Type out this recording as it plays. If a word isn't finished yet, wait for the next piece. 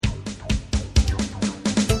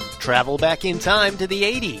travel back in time to the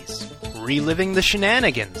 80s, reliving the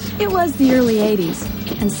shenanigans. It was the early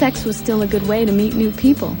 80s, and sex was still a good way to meet new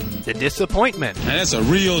people. The disappointment. Now that's a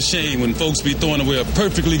real shame when folks be throwing away a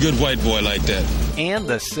perfectly good white boy like that. And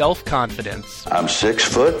the self-confidence. I'm 6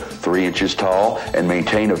 foot, 3 inches tall, and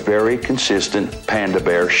maintain a very consistent panda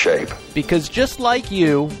bear shape. Because just like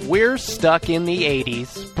you, we're stuck in the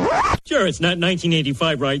 80s. Sure, it's not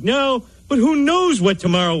 1985 right now, but who knows what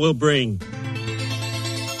tomorrow will bring.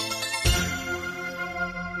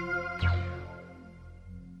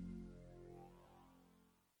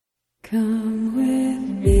 Come with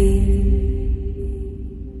me,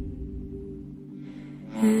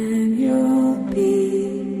 and you'll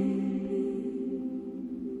be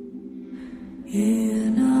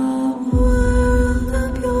in a world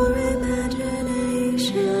of your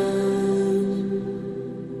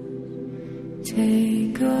imagination.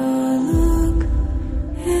 Take a look,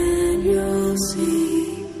 and you'll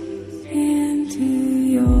see into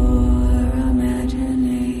your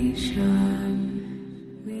imagination.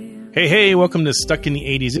 Hey, welcome to Stuck in the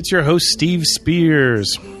 80s. It's your host, Steve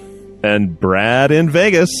Spears. And Brad in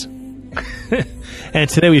Vegas. And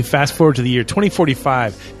today we fast forward to the year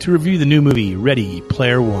 2045 to review the new movie, Ready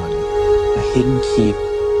Player One. A hidden keep,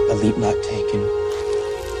 a leap not taken.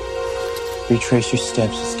 Retrace your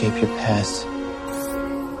steps, escape your past.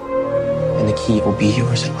 And the key will be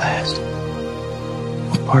yours at last.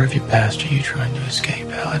 What part of your past are you trying to escape,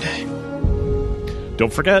 Halliday?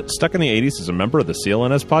 Don't forget, Stuck in the 80s is a member of the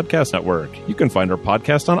CLNS Podcast Network. You can find our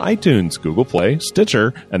podcast on iTunes, Google Play,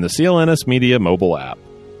 Stitcher, and the CLNS Media mobile app.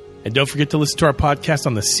 And don't forget to listen to our podcast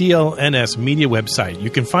on the CLNS Media website. You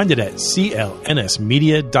can find it at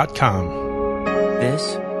clnsmedia.com.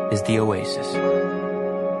 This is the Oasis.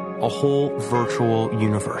 A whole virtual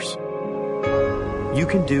universe. You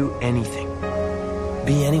can do anything.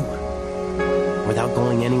 Be anyone. Without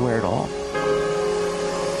going anywhere at all.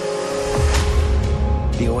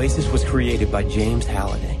 The Oasis was created by James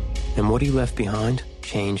Halliday, and what he left behind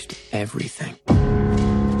changed everything.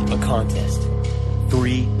 A contest.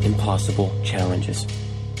 3 impossible challenges.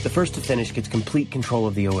 The first to finish gets complete control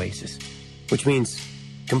of the Oasis, which means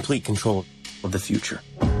complete control of the future.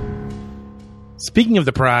 Speaking of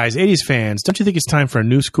the prize, 80s fans, don't you think it's time for a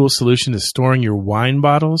new school solution to storing your wine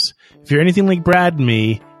bottles? If you're anything like Brad and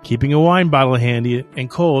me, keeping a wine bottle handy and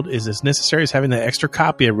cold is as necessary as having that extra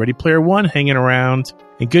copy of Ready Player One hanging around.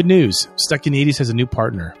 And good news, Stuck in the 80s has a new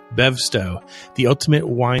partner, Bevsto, the ultimate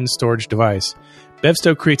wine storage device.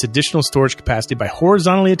 Bevsto creates additional storage capacity by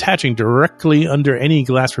horizontally attaching directly under any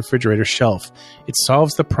glass refrigerator shelf. It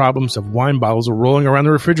solves the problems of wine bottles rolling around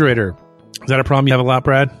the refrigerator. Is that a problem you have a lot,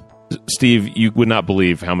 Brad? Steve, you would not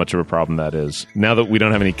believe how much of a problem that is. Now that we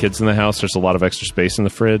don't have any kids in the house, there's a lot of extra space in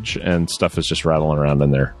the fridge, and stuff is just rattling around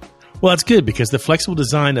in there. Well, that's good because the flexible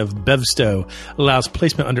design of Bevsto allows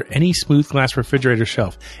placement under any smooth glass refrigerator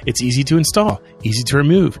shelf. It's easy to install, easy to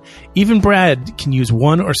remove. Even Brad can use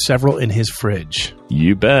one or several in his fridge.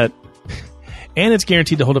 You bet. And it's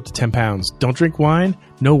guaranteed to hold up to 10 pounds. Don't drink wine?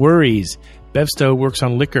 No worries. Bevsto works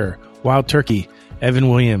on liquor, Wild Turkey, Evan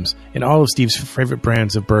Williams, and all of Steve's favorite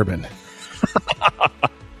brands of bourbon.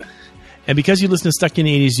 And because you listen to Stuck in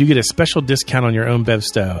the 80s, you get a special discount on your own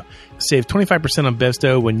Bevsto. Save 25% on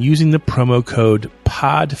Bevsto when using the promo code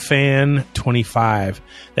PODFAN25.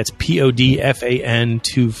 That's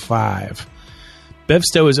PODFAN25.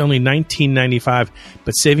 Bevsto is only $19.95,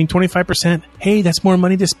 but saving 25%, hey, that's more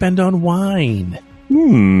money to spend on wine.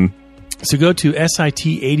 So go to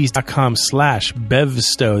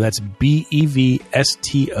sit80s.com/Bevsto, that's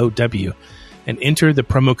BEVSTOW, and enter the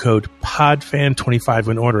promo code PODFAN25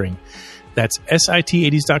 when ordering. That's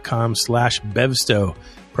sit80s.com/Bevsto,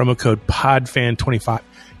 promo code PODFAN25.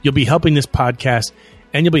 You'll be helping this podcast,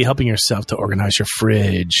 and you'll be helping yourself to organize your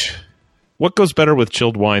fridge. What goes better with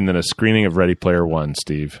chilled wine than a screening of Ready Player One,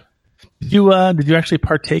 Steve? Did you actually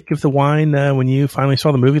partake of the wine when you finally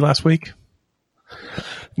saw the movie last week?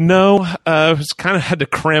 No, I was kind of had to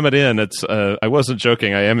cram it in. It's I wasn't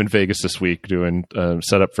joking. I am in Vegas this week doing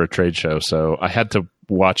set up for a trade show, so I had to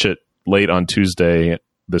watch it late on Tuesday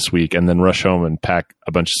this week and then rush home and pack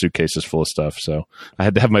a bunch of suitcases full of stuff. So I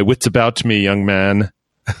had to have my wits about me, young man.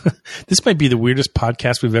 This might be the weirdest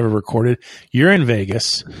podcast we've ever recorded. You're in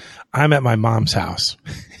Vegas. I'm at my mom's house.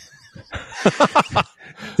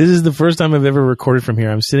 This is the first time I've ever recorded from here.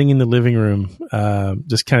 I'm sitting in the living room,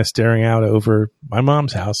 just kind of staring out over my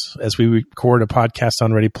mom's house as we record a podcast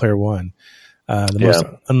on Ready Player One. Most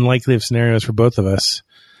unlikely of scenarios for both of us.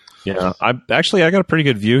 Yeah, I got a pretty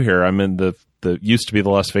good view here. I'm in the used to be the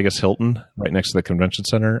Las Vegas Hilton right next to the convention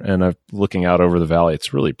center, and I'm looking out over the valley.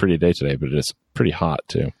 It's really a pretty day today, but it is pretty hot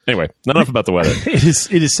too. Anyway, not enough about the weather. It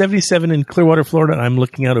is 77 in Clearwater, Florida. And I'm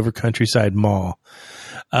looking out over Countryside Mall.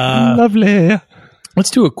 Lovely. Let's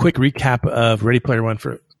do a quick recap of Ready Player One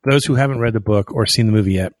for those who haven't read the book or seen the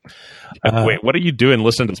movie yet. Wait, what are you doing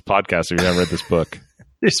listening to this podcast if you haven't read this book?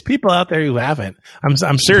 There's people out there who haven't.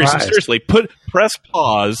 I'm Seriously, press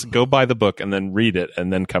pause, go buy the book, and then read it,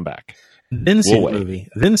 and then come back. Then see the movie.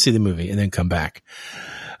 Then see the movie, and then come back.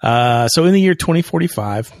 So in the year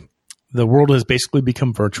 2045, the world has basically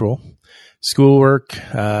become virtual. Schoolwork,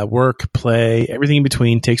 work, play, everything in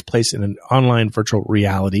between takes place in an online virtual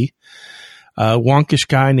reality. A wonkish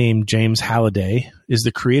guy named James Halliday is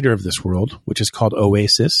the creator of this world, which is called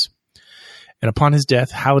Oasis. And upon his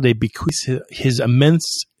death, Halliday bequeaths his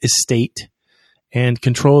immense estate and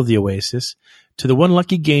control of the Oasis to the one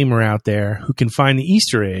lucky gamer out there who can find the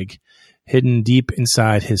Easter egg hidden deep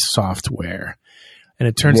inside his software. And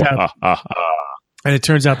it turns out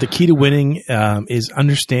the key to winning is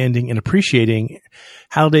understanding and appreciating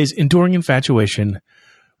Halliday's enduring infatuation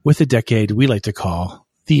with a decade we like to call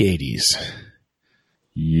the 80s.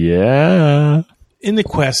 Yeah. In the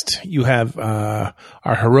quest, you have our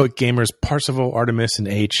heroic gamers, Parzival, Artemis, and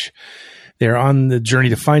H. They're on the journey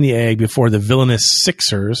to find the egg before the villainous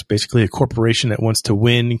Sixers, basically a corporation that wants to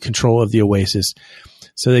win control of the Oasis,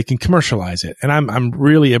 so they can commercialize it. And I'm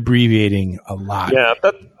really abbreviating a lot. Yeah,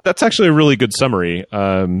 that's actually a really good summary.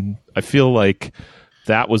 I feel like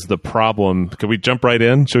that was the problem. Can we jump right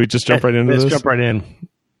in? Should we just jump right into this? Let's jump right in.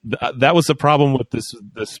 That was the problem with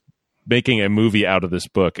this making a movie out of this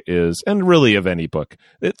book is, and really of any book,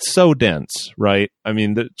 it's so dense, right? I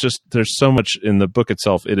mean, there's so much in the book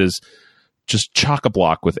itself. It is just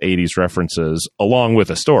chock-a-block with 80s references along with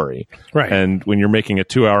a story. Right. And when you're making a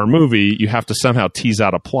 2-hour movie, you have to somehow tease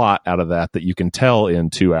out a plot out of that you can tell in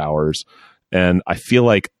 2 hours. And I feel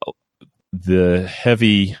like the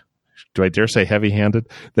heavy, do I dare say heavy-handed?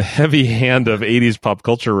 The heavy hand of 80s pop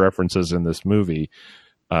culture references in this movie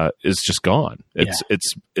is just gone.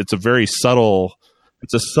 It's a very subtle.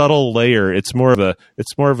 It's a subtle layer. It's more of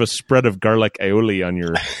a spread of garlic aioli on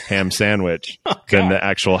your ham sandwich than the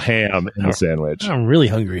actual ham in the sandwich. I'm really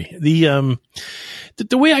hungry. The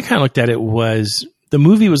way I kind of looked at it was the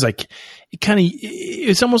movie was like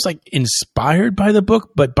it's almost like inspired by the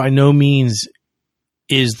book, but by no means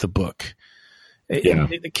is the book. Yeah.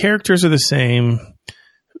 The characters are the same.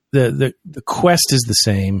 The quest is the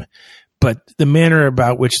same. But the manner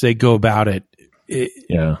about which they go about it,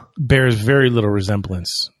 bears very little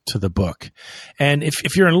resemblance to the book. And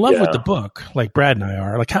if you're in love with the book, like Brad and I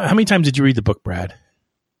are, like how many times did you read the book, Brad?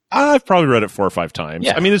 I've probably read it 4 or 5 times.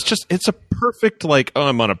 Yeah. I mean, it's a perfect, like, oh,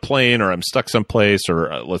 I'm on a plane or I'm stuck someplace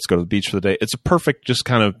or let's go to the beach for the day. It's a perfect, just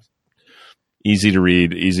kind of easy to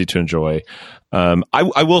read, easy to enjoy.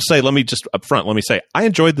 I will say, let me say, I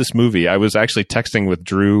enjoyed this movie. I was actually texting with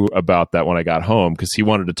Drew about that when I got home because he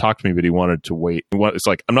wanted to talk to me, but he wanted to wait. It's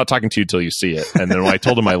like, I'm not talking to you till you see it. And then when I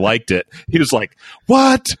told him I liked it, he was like,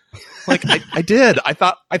 what? Like, I did. I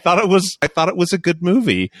thought it was a good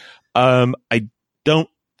movie.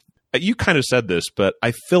 You kind of said this, but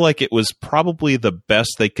I feel like it was probably the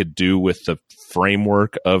best they could do with the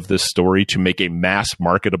framework of this story to make a mass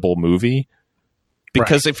marketable movie.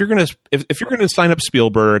 Because if you're gonna sign up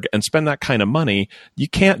Spielberg and spend that kind of money, you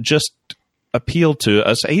can't just appeal to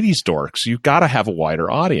us 80s dorks. You've got to have a wider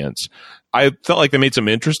audience. I felt like they made some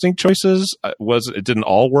interesting choices. It didn't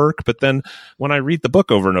all work, but then when I read the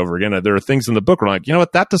book over and over again, there are things in the book where I'm like, you know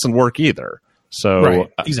what, that doesn't work either. So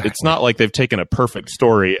exactly. It's not like they've taken a perfect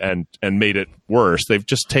story and made it worse. They've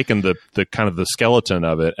just taken the kind of the skeleton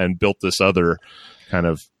of it and built this other kind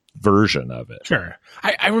of version of it. Sure.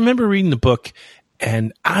 I remember reading the book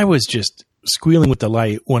and I was just squealing with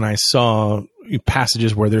delight when I saw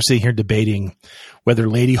passages where they're sitting here debating whether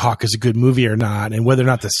Lady Hawk is a good movie or not, and whether or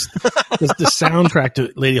not the soundtrack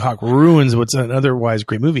to Lady Hawk ruins what's an otherwise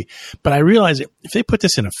great movie. But I realized if they put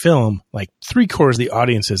this in a film, like 3/4 of the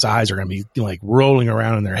audience's eyes are going to be like rolling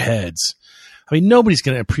around in their heads. I mean, nobody's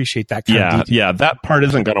going to appreciate that kind of detail. Yeah, that part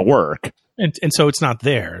isn't going to work. And so it's not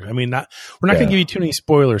there. I mean, we're not going to give you too many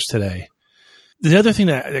spoilers today. The other thing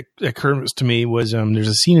that occurs to me was there's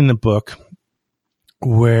a scene in the book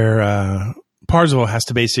where Parzival has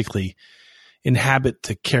to basically inhabit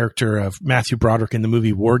the character of Matthew Broderick in the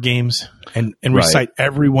movie War Games and recite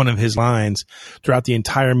every one of his lines throughout the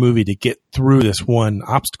entire movie to get through this one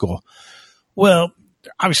obstacle. Well,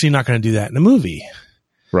 they're obviously not going to do that in the movie.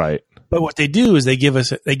 Right. But what they do is they give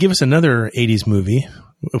us another 80s movie,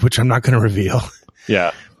 which I'm not going to reveal.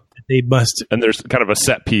 Yeah. They must. And there's kind of a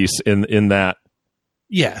set piece in that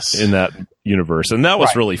Yes. in that universe, and that was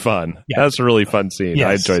Right. really fun. Yeah. That's a really fun scene. Yes.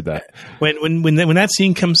 I enjoyed that. When that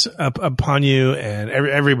scene comes up upon you, and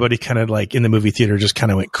everybody kind of like in the movie theater just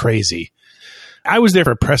kind of went crazy. I was there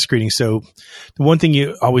for a press screening, so the one thing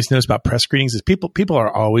you always notice about press screenings is people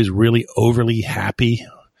are always really overly happy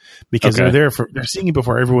because Okay. they're seeing it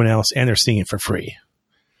before everyone else, and they're seeing it for free.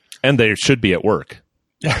 And they should be at work.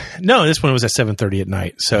 No, this one was at 7:30 at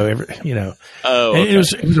night, so Oh, and okay. it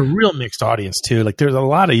was a real mixed audience too. Like there's a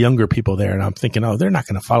lot of younger people there, and I'm thinking, oh, they're not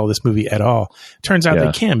going to follow this movie at all. Turns out Yeah.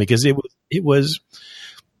 they can because it was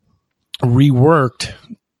reworked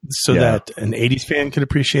so Yeah. that an 80s fan could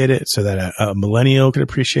appreciate it, so that a millennial could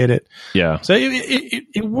appreciate it. Yeah. So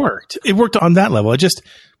it worked. It worked on that level. It's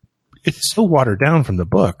so watered down from the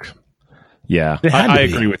book. Yeah, It had to I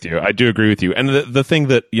be. agree with you. I do agree with you. And the thing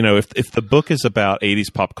that, if the book is about 80s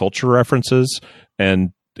pop culture references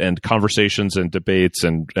and conversations and debates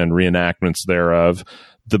and reenactments thereof,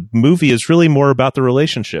 the movie is really more about the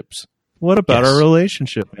relationships. What about Yes. our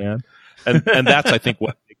relationship, man? And that's, I think,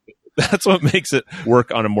 that's what makes it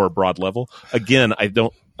work on a more broad level. Again, I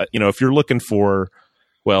don't, if you're looking for,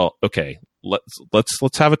 well, okay,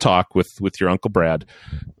 let's have a talk with your Uncle Brad.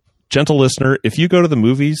 Gentle listener, if you go to the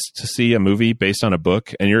movies to see a movie based on a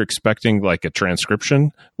book and you're expecting like a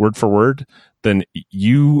transcription word for word, then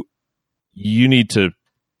you need to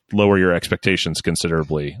lower your expectations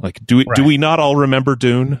considerably. Like, do we not all remember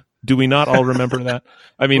Dune? Do we not all remember that?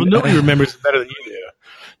 I mean, Well, nobody remembers it better than you do.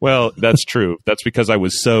 well, that's true. That's because I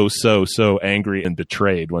was so angry and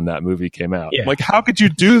betrayed when that movie came out. Yeah. Like, how could you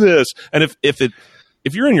do this? And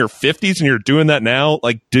if you're in your 50s and you're doing that now,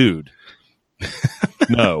 like, dude,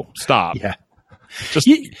 no, stop. Yeah. Just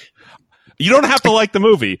you don't have to like the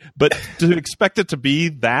movie, but to expect it to be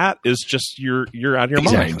that is just you're out of your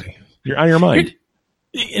mind. Exactly. You're out of your mind.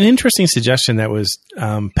 An interesting suggestion that was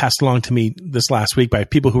passed along to me this last week by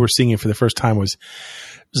people who were seeing it for the first time was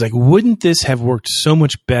like, wouldn't this have worked so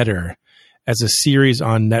much better as a series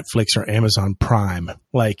on Netflix or Amazon Prime?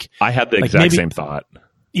 Like, I had the like exact maybe- same thought.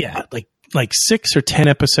 yeah, like 6 or 10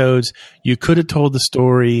 episodes. You could have told the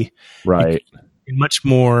story Right. much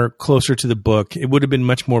more closer to the book. It would have been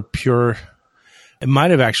much more pure. It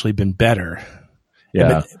might have actually been better.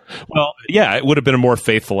 Yeah. Well, yeah, it would have been a more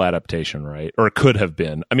faithful adaptation, right? Or it could have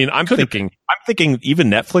been. I mean, I'm thinking even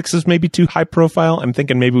Netflix is maybe too high profile. I'm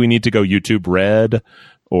thinking maybe we need to go YouTube Red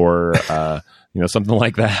or something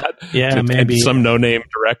like that. Yeah, maybe. And some no-name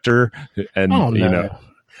director and Oh, no.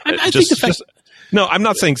 I think the fact. no, I'm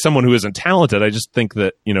not saying someone who isn't talented. I just think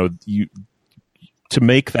that, to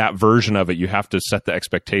make that version of it, you have to set the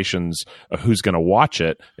expectations of who's going to watch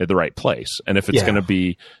it at the right place. And if it's going to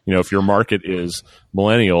be, if your market is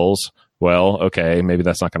millennials, well, okay, maybe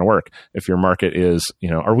that's not going to work. If your market is,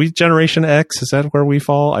 are we Generation X? Is that where we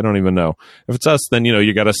fall? I don't even know. If it's us, then,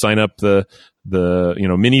 you got to sign up the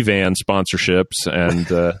minivan sponsorships and,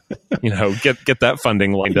 get that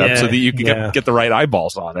funding lined up so that you can get the right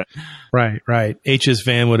eyeballs on it. Right. H's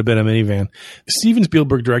van would have been a minivan. Steven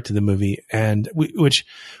Spielberg directed the movie, and which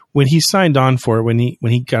when he signed on for it, when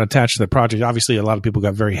he got attached to the project, obviously a lot of people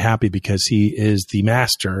got very happy because he is the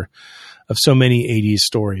master of so many 80s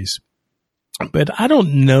stories. But I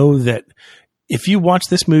don't know that if you watch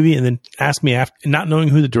this movie and then ask me after, not knowing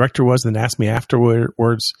who the director was, and then ask me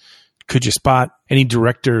afterwards, could you spot any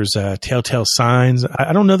director's telltale signs?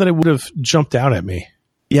 I don't know that it would have jumped out at me.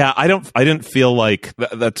 Yeah, I didn't feel like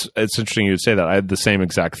it's interesting you would say that. I had the same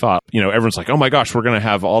exact thought. Everyone's like, oh my gosh, we're going to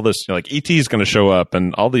have all this, like E.T. is going to show up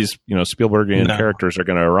and all these, Spielbergian characters are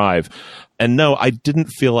going to arrive. And no, I didn't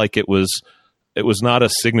feel like it was not a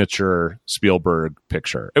signature Spielberg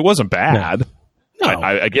picture. It wasn't bad. No.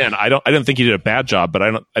 I didn't think he did a bad job, but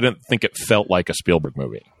I didn't think it felt like a Spielberg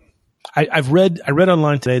movie. I read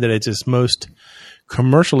online today that it's his most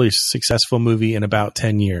commercially successful movie in about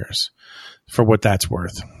 10 years, for what that's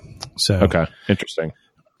worth. So, okay, interesting.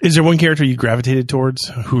 Is there one character you gravitated towards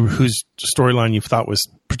whose storyline you thought was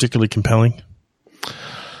particularly compelling?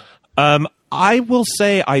 I will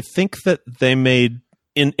say I think that they made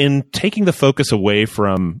in taking the focus away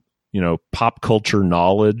from pop culture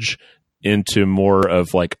knowledge into more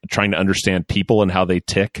of like trying to understand people and how they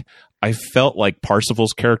tick. I felt like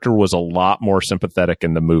Parsifal's character was a lot more sympathetic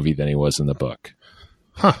in the movie than he was in the book.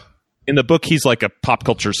 Huh. In the book, he's like a pop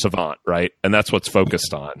culture savant, right? And that's what's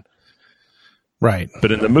focused on. Right.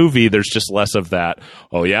 But in the movie, there's just less of that.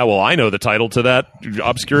 Oh, yeah, well, I know the title to that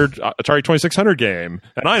obscure Atari 2600 game,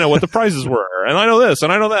 and I know what the prizes were, and I know this,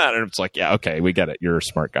 and I know that. And it's like, yeah, okay, we get it. You're a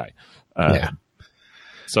smart guy.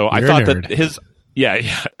 So I thought that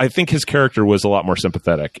I think his character was a lot more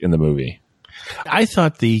sympathetic in the movie. I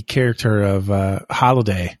thought the character of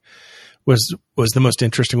Holiday was the most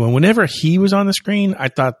interesting one. Whenever he was on the screen, I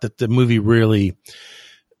thought that the movie really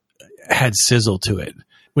had sizzle to it.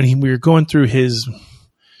 When we were going through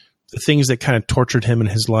the things that kind of tortured him in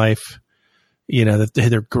his life, you know, the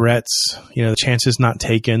regrets, you know, the chances not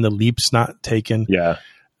taken, the leaps not taken. Yeah.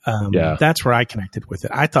 That's where I connected with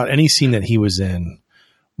it. I thought any scene that he was in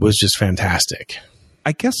was just fantastic.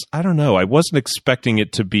 I guess, I don't know. I wasn't expecting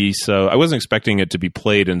it to be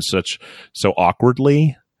played in so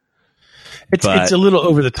awkwardly. It's a little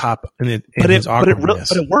over the top in its awkwardness.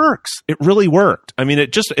 But it works. It really worked. I mean,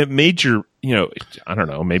 it made your, you know, I don't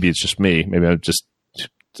know, maybe it's just me. Maybe I'm just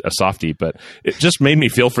a softie, but it just made me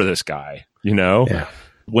feel for this guy, you know? Yeah.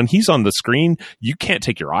 When he's on the screen, you can't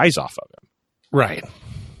take your eyes off of him. Right.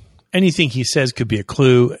 Anything he says could be a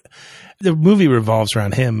clue. The movie revolves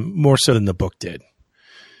around him more so than the book did.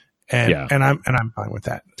 And I'm fine with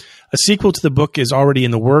that. A sequel to the book is already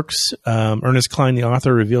in the works. Ernest Cline, the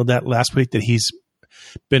author, revealed that last week that he's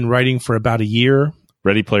been writing for about a year.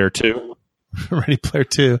 Ready Player 2. Ready Player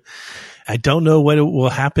 2. I don't know what will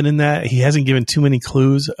happen in that. He hasn't given too many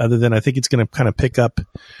clues other than I think it's going to kind of pick up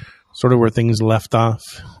sort of where things left off.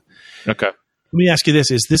 Okay. Let me ask you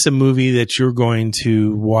this. Is this a movie that you're going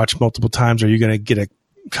to watch multiple times? Or are you going to get a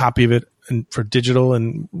copy of it for digital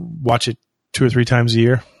and watch it 2 or 3 times a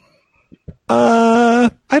year? I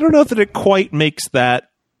don't know if it quite makes that.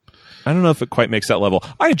 I don't know if it quite makes that level.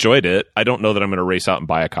 I enjoyed it. I don't know that I'm going to race out and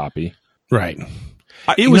buy a copy. Right.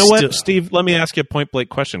 You know what, Steve? Let me ask you a point blank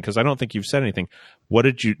question because I don't think you've said anything.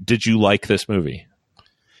 Did you like this movie?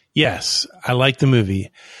 Yes, I liked the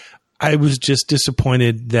movie. I was just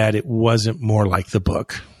disappointed that it wasn't more like the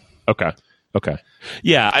book. Okay.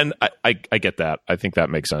 Yeah, and I get that. I think that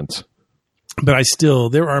makes sense. But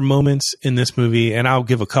there are moments in this movie, and I'll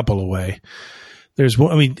give a couple away. There's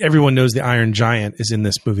one, I mean, everyone knows the Iron Giant is in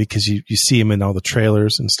this movie because you see him in all the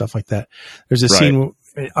trailers and stuff like that. There's a scene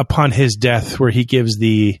upon his death where he gives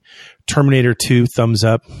the Terminator 2 thumbs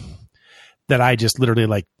up that I just literally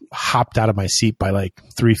like hopped out of my seat by like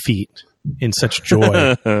 3 feet in such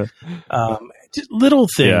joy. Just little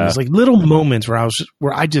things, like little moments where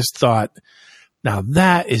I just thought, now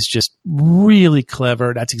that is just really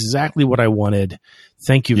clever. That's exactly what I wanted.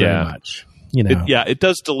 Thank you very much. You know, it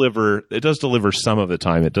does deliver. It does deliver some of the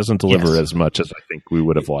time. It doesn't deliver as much as I think we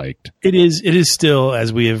would have liked. It is still,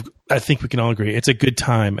 as I think we can all agree, it's a good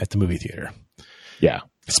time at the movie theater. Yeah.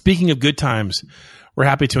 Speaking of good times, we're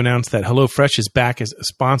happy to announce that HelloFresh is back as a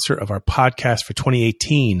sponsor of our podcast for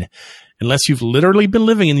 2018. Unless you've literally been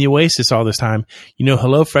living in the Oasis all this time, you know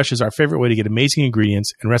HelloFresh is our favorite way to get amazing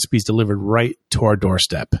ingredients and recipes delivered right to our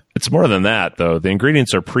doorstep. It's more than that, though. The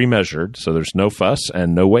ingredients are pre-measured, so there's no fuss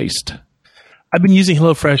and no waste. I've been using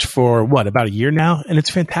HelloFresh for, about a year now, and it's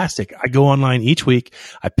fantastic. I go online each week.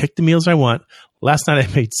 I pick the meals I want. Last night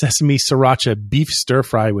I made sesame sriracha beef stir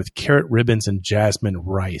fry with carrot ribbons and jasmine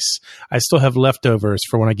rice. I still have leftovers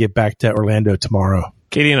for when I get back to Orlando tomorrow.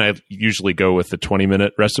 Katie and I usually go with the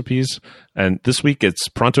 20-minute recipes, and this week it's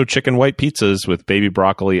Pronto chicken white pizzas with baby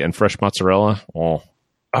broccoli and fresh mozzarella.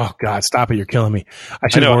 Oh God, stop it. You're killing me.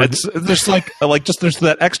 I know. There's there's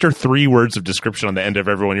that extra 3 words of description on the end of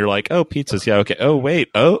everyone. You're like, oh, pizzas. Yeah. Okay. Oh, wait.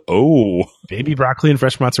 Oh, baby broccoli and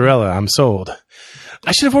fresh mozzarella. I'm sold.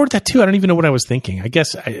 I should have ordered that too. I don't even know what I was thinking. I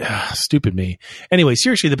guess stupid me. Anyway,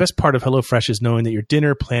 seriously, the best part of HelloFresh is knowing that your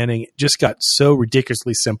dinner planning just got so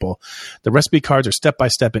ridiculously simple. The recipe cards are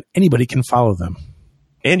step-by-step and anybody can follow them.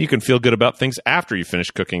 And you can feel good about things after you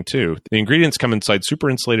finish cooking, too. The ingredients come inside super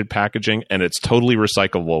insulated packaging, and it's totally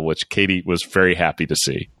recyclable, which Katie was very happy to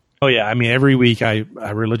see. Oh, yeah. I mean, every week I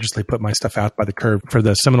religiously put my stuff out by the curb for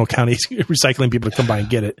the Seminole County recycling people to come by and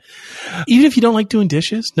get it. Even if you don't like doing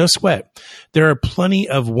dishes, no sweat. There are plenty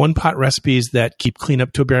of one-pot recipes that keep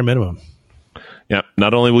cleanup to a bare minimum. Yeah,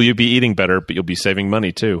 not only will you be eating better, but you'll be saving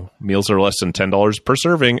money, too. Meals are less than $10 per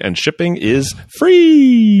serving, and shipping is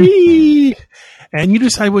free. And you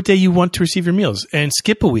decide what day you want to receive your meals and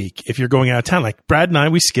skip a week if you're going out of town. Like Brad and I,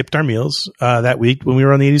 we skipped our meals that week when we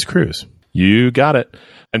were on the 80s cruise. You got it.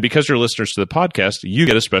 And because you're listeners to the podcast, you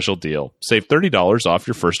get a special deal. Save $30 off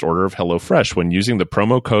your first order of HelloFresh when using the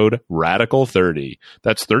promo code RADICAL30.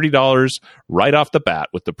 That's $30 right off the bat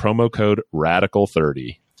with the promo code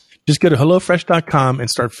RADICAL30. Just go to HelloFresh.com and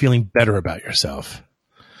start feeling better about yourself.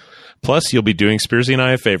 Plus, you'll be doing Spearsy and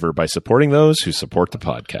I a favor by supporting those who support the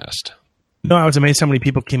podcast. No, I was amazed how many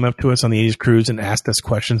people came up to us on the 80s cruise and asked us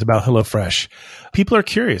questions about HelloFresh. People are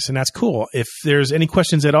curious, and that's cool. If there's any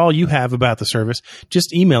questions at all you have about the service,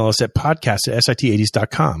 just email us at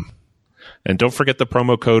podcast@sit80s.com. And don't forget the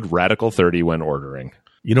promo code RADICAL30 when ordering.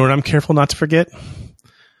 You know what I'm careful not to forget?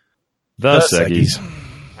 The Seggies.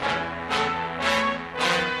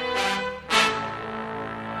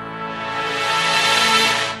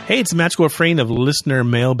 Hey, it's the magical refrain of listener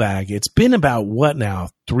mailbag. It's been about, what now,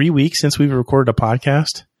 3 weeks since we've recorded a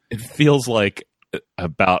podcast? It feels like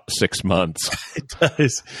about 6 months. It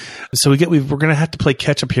does. So we're going to have to play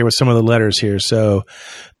catch up here with some of the letters here. So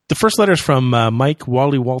the first letter is from Mike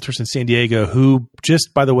Wally Walters in San Diego, who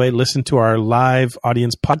just, by the way, listened to our live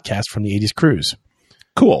audience podcast from the 80s cruise.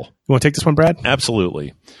 Cool. You want to take this one, Brad?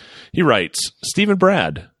 Absolutely. He writes, Steve and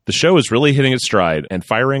Brad, the show is really hitting its stride and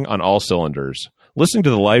firing on all cylinders. Listening to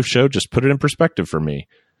the live show just put it in perspective for me.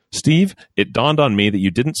 Steve, it dawned on me that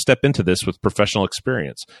you didn't step into this with professional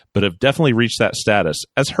experience, but have definitely reached that status,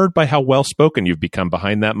 as heard by how well-spoken you've become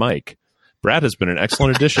behind that mic. Brad has been an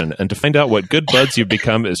excellent addition, and to find out what good buds you've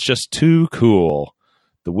become is just too cool.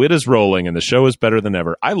 The wit is rolling, and the show is better than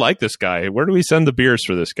ever. I like this guy. Where do we send the beers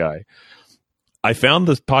for this guy? I found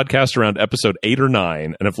this podcast around episode 8 or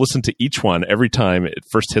 9, and have listened to each one every time it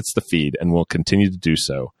first hits the feed, and will continue to do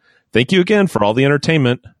so. Thank you again for all the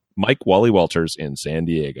entertainment. Mike Wally Walters in San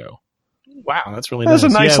Diego. Wow, that's really nice.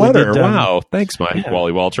 That's a nice letter. Wow. Thanks, Mike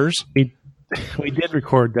Wally Walters. We did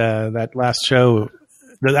record that last show.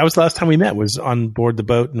 That was the last time we met, was on board the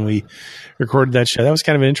boat, and we recorded that show. That was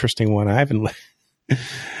kind of an interesting one. I haven't...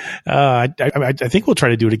 I think we'll try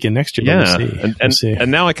to do it again next year. Yeah, we'll see.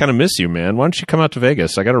 And now I kind of miss you, man. Why don't you come out to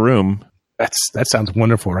Vegas? I got a room. That sounds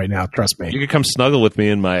wonderful right now. Trust me. You could come snuggle with me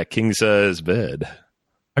in my king size bed.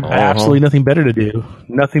 Absolutely nothing better to do.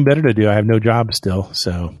 Nothing better to do. I have no job still,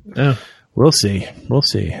 so we'll see. We'll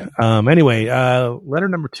see. Anyway, letter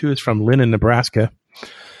number 2 is from Lynn in Nebraska.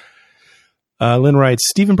 Lynn writes,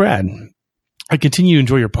 Steve and Brad, I continue to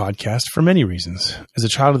enjoy your podcast for many reasons. As a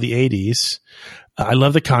child of the 80s, I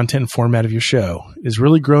love the content and format of your show. It has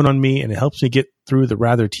really grown on me, and it helps me get through the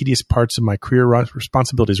rather tedious parts of my career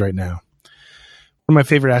responsibilities right now. One of my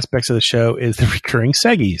favorite aspects of the show is the recurring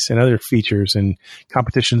seggies and other features and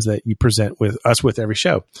competitions that you present with us with every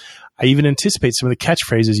show. I even anticipate some of the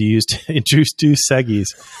catchphrases you use to introduce seggies.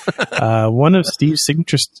 One of Steve's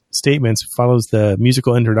signature statements follows the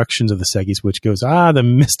musical introductions of the seggies, which goes, the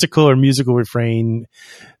mystical or musical refrain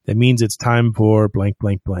that means it's time for blank,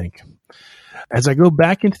 blank, blank. As I go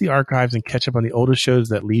back into the archives and catch up on the oldest shows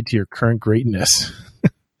that lead to your current greatness.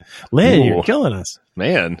 Lynn, you're killing us.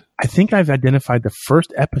 Man. I think I've identified the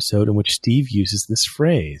first episode in which Steve uses this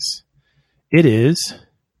phrase. It is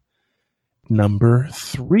number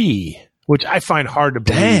 3, which I find hard to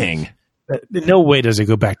believe. Dang. No way does it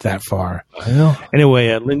go back that far. Well,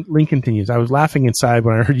 anyway, Lynn continues. I was laughing inside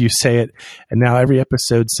when I heard you say it, and now every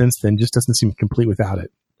episode since then just doesn't seem complete without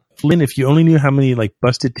it. Lynn, if you only knew how many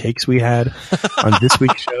busted takes we had on this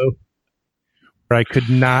week's show, where I could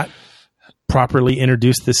not properly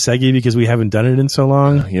introduce this seggy because we haven't done it in so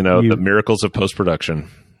long. The miracles of post-production.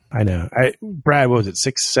 I know. Brad, what was it,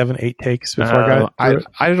 6, 7, 8 takes before I got it?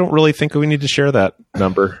 I don't really think we need to share that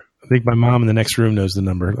number. I think my mom in the next room knows the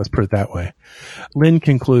number. Let's put it that way. Lynn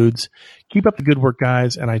concludes, keep up the good work,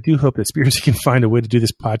 guys, and I do hope that Spears can find a way to do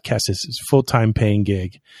this podcast as a full-time paying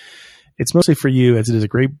gig. It's mostly for you, as it is a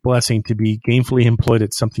great blessing to be gainfully employed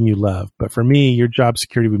at something you love. But for me, your job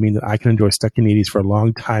security would mean that I can enjoy Stuck in the 80s for a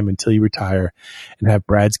long time until you retire and have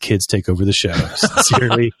Brad's kids take over the show.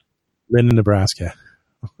 Sincerely, Lynn in Nebraska.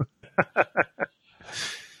 I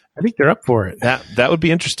think they're up for it. That would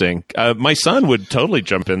be interesting. My son would totally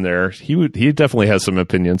jump in there. He definitely has some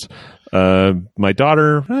opinions. My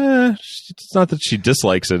daughter, it's not that she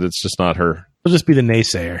dislikes it. It's just not her. She'll just be the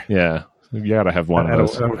naysayer. Yeah. You got to have one of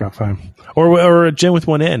those. That'll work out fine. Or a Jen with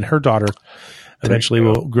one N. Her daughter eventually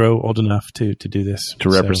will grow old enough to do this. To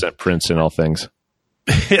represent Prince in all things.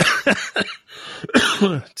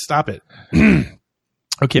 Stop it.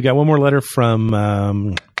 Okay, I've got one more letter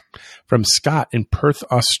from Scott in Perth,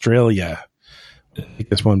 Australia. Take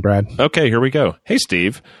this one, Brad. Okay, here we go. Hey,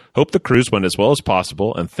 Steve. Hope the cruise went as well as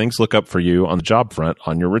possible and things look up for you on the job front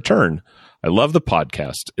on your return. I love the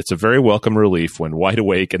podcast. It's a very welcome relief when wide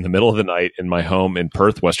awake in the middle of the night in my home in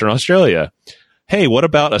Perth, Western Australia. Hey, what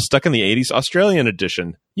about a Stuck in the 80s Australian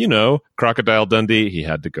edition? Crocodile Dundee, he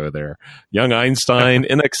had to go there. Young Einstein,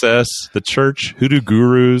 INXS, The Church, Hoodoo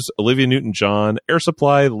Gurus, Olivia Newton-John, Air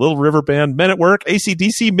Supply, Little River Band, Men at Work,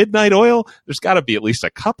 AC/DC, Midnight Oil. There's got to be at least a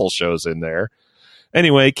couple shows in there.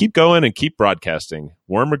 Anyway, keep going and keep broadcasting.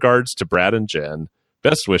 Warm regards to Brad and Jen.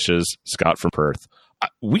 Best wishes, Scott from Perth.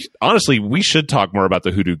 We should talk more about the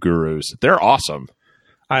Hoodoo Gurus. They're awesome.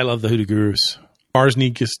 I love the Hoodoo Gurus. Ours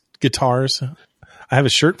need guitars. I have a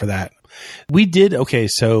shirt for that. We did. Okay,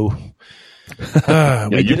 so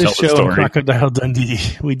we did a show on Crocodile Dundee.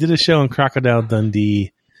 We did a show on Crocodile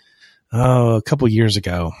Dundee a couple years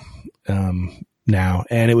ago now,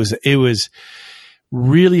 and it was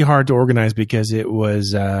really hard to organize because it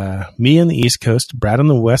was me on the East Coast, Brad on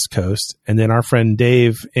the West Coast, and then our friend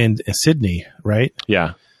Dave in Sydney, right?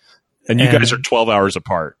 Yeah. And you guys are 12 hours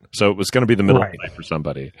apart. So it was going to be the middle Right. of the night for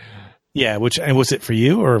somebody. Yeah, and was it for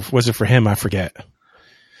you or was it for him? I forget.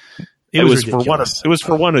 It was for ridiculous. it was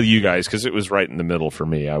for one of you guys because it was right in the middle for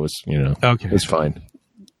me. I was, Okay. it was fine.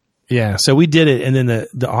 Yeah, so we did it, and then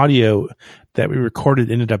the audio that we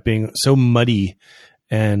recorded ended up being so muddy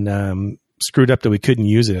and screwed up that we couldn't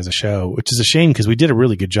use it as a show, which is a shame because we did a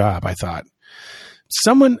really good job, I thought.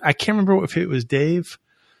 I can't remember if it was Dave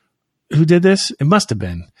who did this. It must have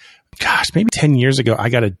been. Gosh, maybe 10 years ago, I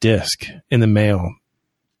got a disc in the mail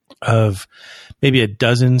of maybe a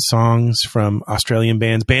dozen songs from Australian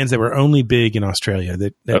bands that were only big in Australia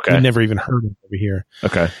that Okay. we never even heard of over here.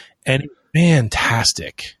 Okay. And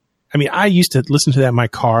fantastic. I mean, I used to listen to that in my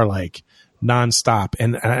car like nonstop,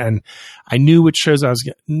 and I knew which songs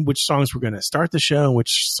were going to start the show and which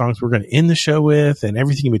songs we're going to end the show with, and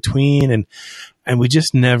everything in between. And we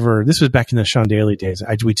just never. This was back in the Sean Daly days.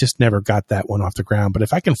 We just never got that one off the ground. But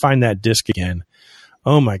if I can find that disc again,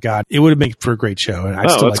 oh my God, it would have made for a great show. And I'd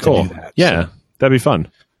still like cool. to do that. Yeah, that'd be fun.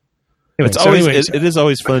 Anyway, It is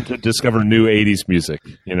always fun to discover new 80s music,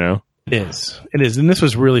 It is. And this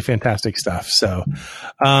was really fantastic stuff. So,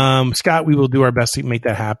 Scott, we will do our best to make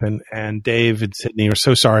that happen. And Dave and Sydney, we're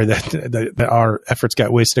so sorry that our efforts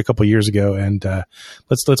got wasted a couple years ago. And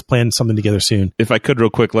let's plan something together soon. If I could real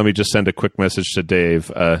quick, let me just send a quick message to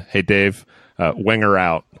Dave. Hey, Dave, Wenger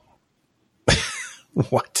out.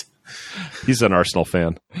 What? He's an Arsenal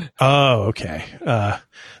fan. Oh, okay.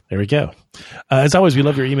 There we go. As always, we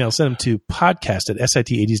love your email. Send them to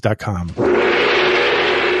podcast@sit80s.com.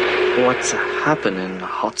 What's happening,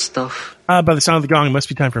 hot stuff? By the sound of the gong, it must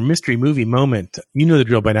be time for Mystery Movie Moment. You know the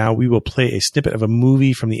drill by now. We will play a snippet of a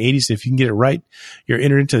movie from the 80s. If you can get it right, you're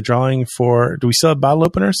entered into the drawing for... Do we still have bottle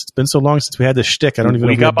openers? It's been so long since we had this shtick. I don't even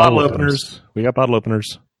know if we got have bottle openers. We got bottle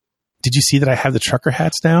openers. Did you see that I have the trucker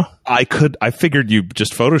hats now? I figured you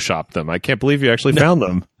just photoshopped them. I can't believe you actually found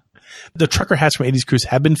them. The trucker hats from 80s Cruise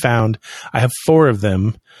have been found. I have 4 of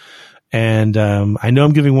them. And I know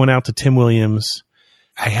I'm giving one out to Tim Williams.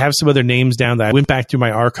 I have some other names down that I went back through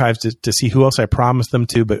my archives to see who else I promised them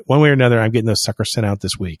to, but one way or another, I'm getting those suckers sent out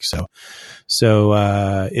this week. So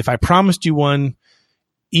if I promised you one,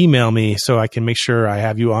 email me so I can make sure I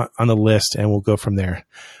have you on the list, and we'll go from there.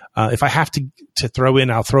 If I have to throw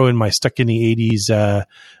in, I'll throw in my Stuck in the 80s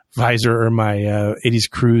visor or my 80s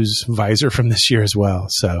Cruise visor from this year as well.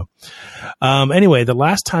 So anyway, the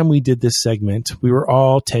last time we did this segment, we were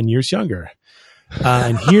all 10 years younger.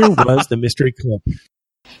 And here was the mystery clip.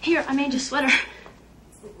 Here, I made you a sweater.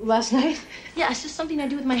 Last night? Yeah, it's just something I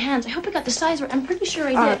do with my hands. I hope I got the size right. I'm pretty sure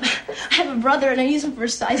I did. I have a brother, and I use him for a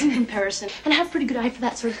sizing comparison. And I have a pretty good eye for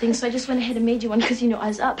that sort of thing, so I just went ahead and made you one because,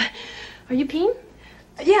 eyes up. Are you peeing?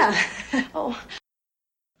 Yeah. Oh.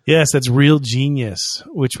 Yes, that's Real Genius,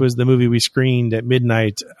 which was the movie we screened at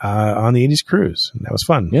midnight on the 80s Cruise. And that was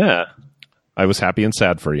fun. Yeah. I was happy and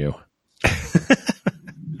sad for you.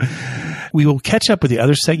 We will catch up with the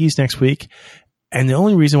other Seggies next week. And the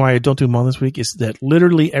only reason why I don't do them all this week is that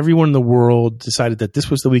literally everyone in the world decided that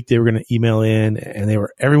this was the week they were going to email in, and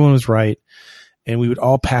everyone was right. And we would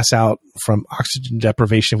all pass out from oxygen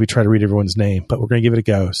deprivation if we try to read everyone's name, but we're going to give it a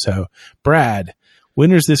go. So, Brad,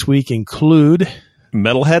 winners this week include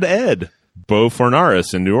Metalhead Ed, Bo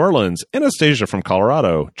Fornaris in New Orleans, Anastasia from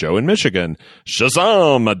Colorado, Joe in Michigan,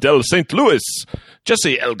 Shazam Adele St. Louis,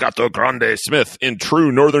 Jesse El Gato Grande Smith in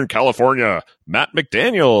true Northern California, Matt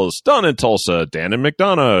McDaniels, Don in Tulsa, Dan in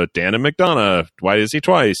McDonough, why is he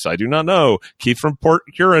twice? I do not know. Keith from Port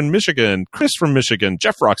Huron, Michigan, Chris from Michigan,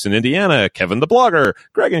 Jeff Rocks in Indiana, Kevin the Blogger,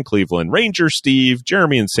 Greg in Cleveland, Ranger Steve,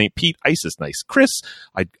 Jeremy in St. Pete, Ice is nice. Chris,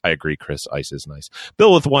 I agree, Chris, Ice is nice.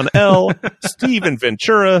 Bill with 1L, Steve in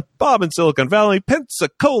Ventura, Bob in Silicon Valley,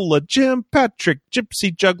 Pensacola, Jim, Patrick,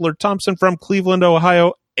 Gypsy Juggler Thompson from Cleveland,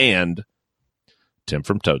 Ohio, and Tim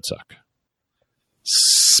from Toadsuck.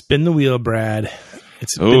 Spin the wheel, Brad.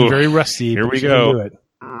 It's been very rusty. Here we go. Do it.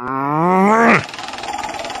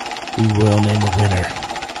 We will name a winner.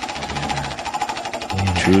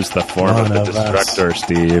 Choose the form of the destructor,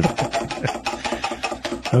 Steve.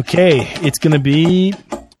 Okay, it's going to be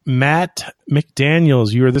Matt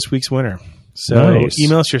McDaniels. You are this week's winner. So nice.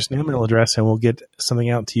 Email us your email address, and we'll get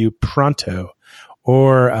something out to you pronto,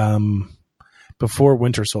 or before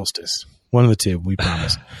winter solstice. One of the two, we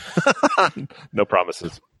promise. No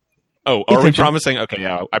promises. Oh, are we promising? Okay,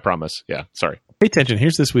 yeah, I promise. Yeah, sorry. Pay attention.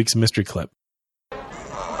 Here's this week's mystery clip.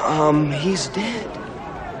 He's dead.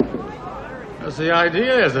 That's the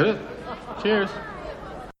idea, isn't it? Cheers.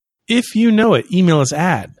 If you know it, email us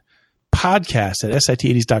at podcast at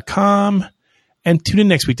sit80s.com. And tune in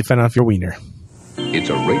next week to find out if you're a wiener. It's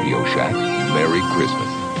a Radio Shack Merry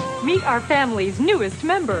Christmas. Meet our family's newest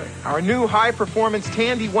member. Our new high-performance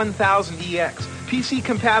Tandy 1000EX. PC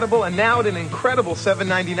compatible and now at an incredible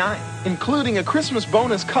 $799, including a Christmas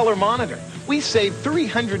bonus color monitor. We saved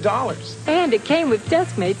 $300. And it came with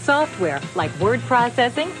DeskMate software like word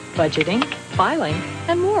processing, budgeting, filing,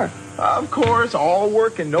 and more. Of course, all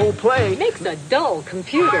work and no play. Makes a dull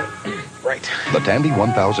computer. Right. The Tandy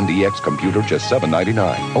 1000EX computer, just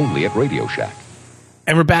 $799, only at Radio Shack.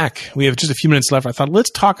 And we're back. We have just a few minutes left. I thought, let's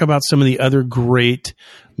talk about some of the other great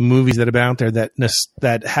movies that have been out there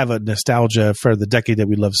that have a nostalgia for the decade that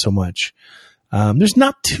we love so much. There's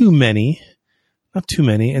not too many,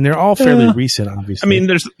 and they're all fairly recent, obviously. I mean,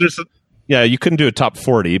 there's you couldn't do a top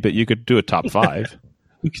 40, but you could do a top 5.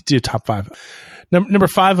 We could do a top 5. Number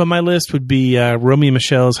 5 on my list would be Romy and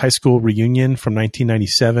Michelle's High School Reunion from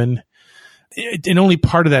 1997. And only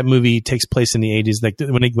part of that movie takes place in the 80s, like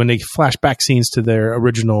when they flash back scenes to their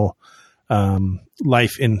original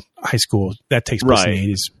life in high school. That takes place in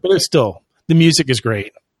the 80s, but it's still, the music is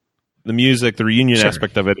great. The music, the reunion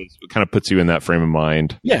aspect of it, kind of puts you in that frame of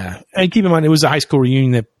mind. Yeah, and keep in mind it was a high school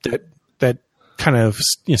reunion that kind of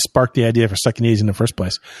sparked the idea for Stuck in the 80s in the first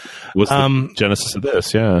place. What's the genesis of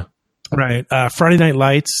this? Yeah. Right. Friday Night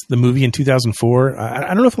Lights, the movie in 2004. I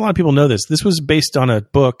don't know if a lot of people know this. This was based on a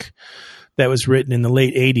book that was written in the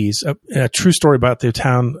late 80s, a true story about the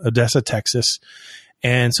town Odessa, Texas.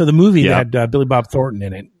 And so the movie that had Billy Bob Thornton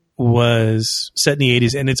in it was set in the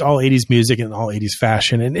 80s, and it's all 80s music and all 80s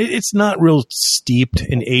fashion. And it's not real steeped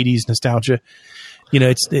in 80s nostalgia. You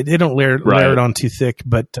know, they don't layer it on too thick,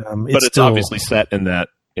 but it's still obviously set in that,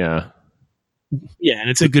 yeah. Yeah, and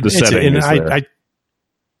it's a good setting.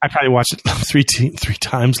 I probably watched it three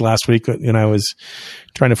times last week when I was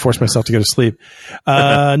trying to force myself to go to sleep.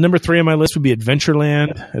 Number 3 on my list would be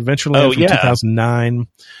Adventureland. Adventureland from 2009.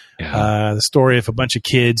 Yeah. The story of a bunch of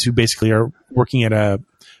kids who basically are working at a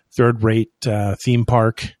third-rate theme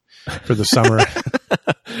park for the summer.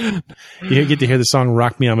 You get to hear the song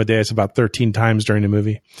Rock Me Amadeus about 13 times during the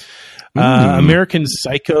movie. American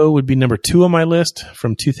Psycho would be number 2 on my list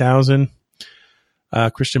from 2000.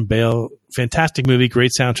 Christian Bale, fantastic movie,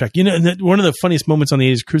 great soundtrack. You know, and one of the funniest moments on the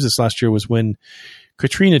 80s Cruises last year was when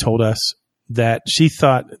Katrina told us that she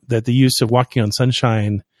thought that the use of Walking on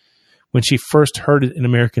Sunshine, when she first heard it in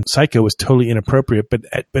American Psycho, was totally inappropriate.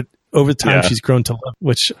 But over time, she's grown to love,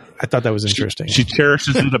 which I thought that was interesting. She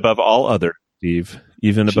cherishes it above all other, Steve,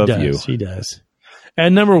 even above you. She does.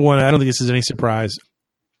 And number 1, I don't think this is any surprise.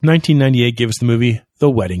 1998 gave us the movie The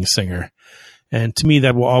Wedding Singer. And to me,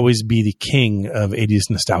 that will always be the king of 80s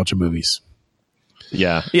nostalgia movies.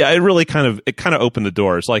 Yeah. Yeah. It really kind of opened the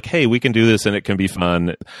doors. Like, hey, we can do this and it can be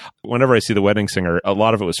fun. Whenever I see The Wedding Singer, a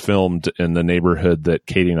lot of it was filmed in the neighborhood that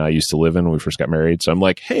Katie and I used to live in when we first got married. So I'm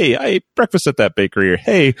like, hey, I ate breakfast at that bakery, or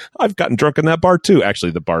hey, I've gotten drunk in that bar too.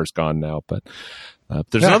 Actually, the bar's gone now, but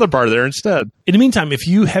there's another bar there instead. In the meantime, if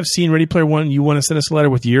you have seen Ready Player One, you want to send us a letter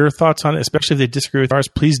with your thoughts on it, especially if they disagree with ours,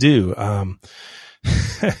 please do.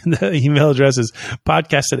 The email address is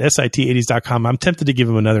podcast@sit80s.com. I'm tempted to give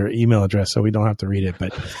him another email address so we don't have to read it,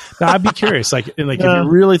 but no, I'd be curious. If you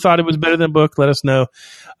really thought it was better than the book, let us know.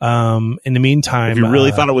 In the meantime, if you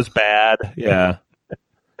really thought it was bad, yeah.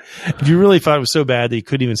 If you really thought it was so bad that you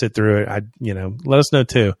couldn't even sit through it, let us know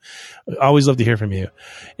too. Always love to hear from you.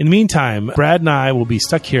 In the meantime, Brad and I will be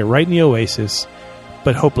stuck here right in the Oasis,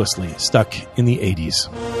 but hopelessly stuck in the 80s.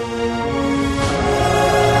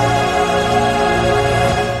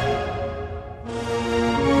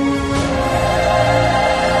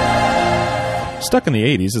 Stuck in the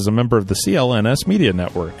 80s is a member of the CLNS Media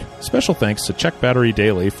Network. Special thanks to Check Battery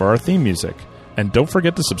Daily for our theme music. And don't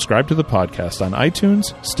forget to subscribe to the podcast on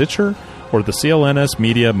iTunes, Stitcher, or the CLNS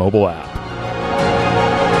Media mobile app.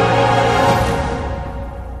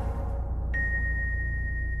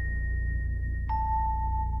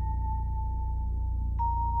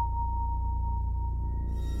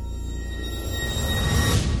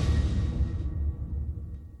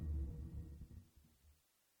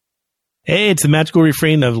 Hey, it's the magical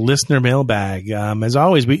refrain of listener mailbag. As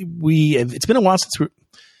always, we it's been a while since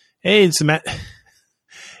it's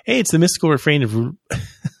the mystical refrain of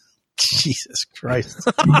Jesus Christ.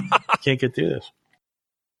 Can't get through this.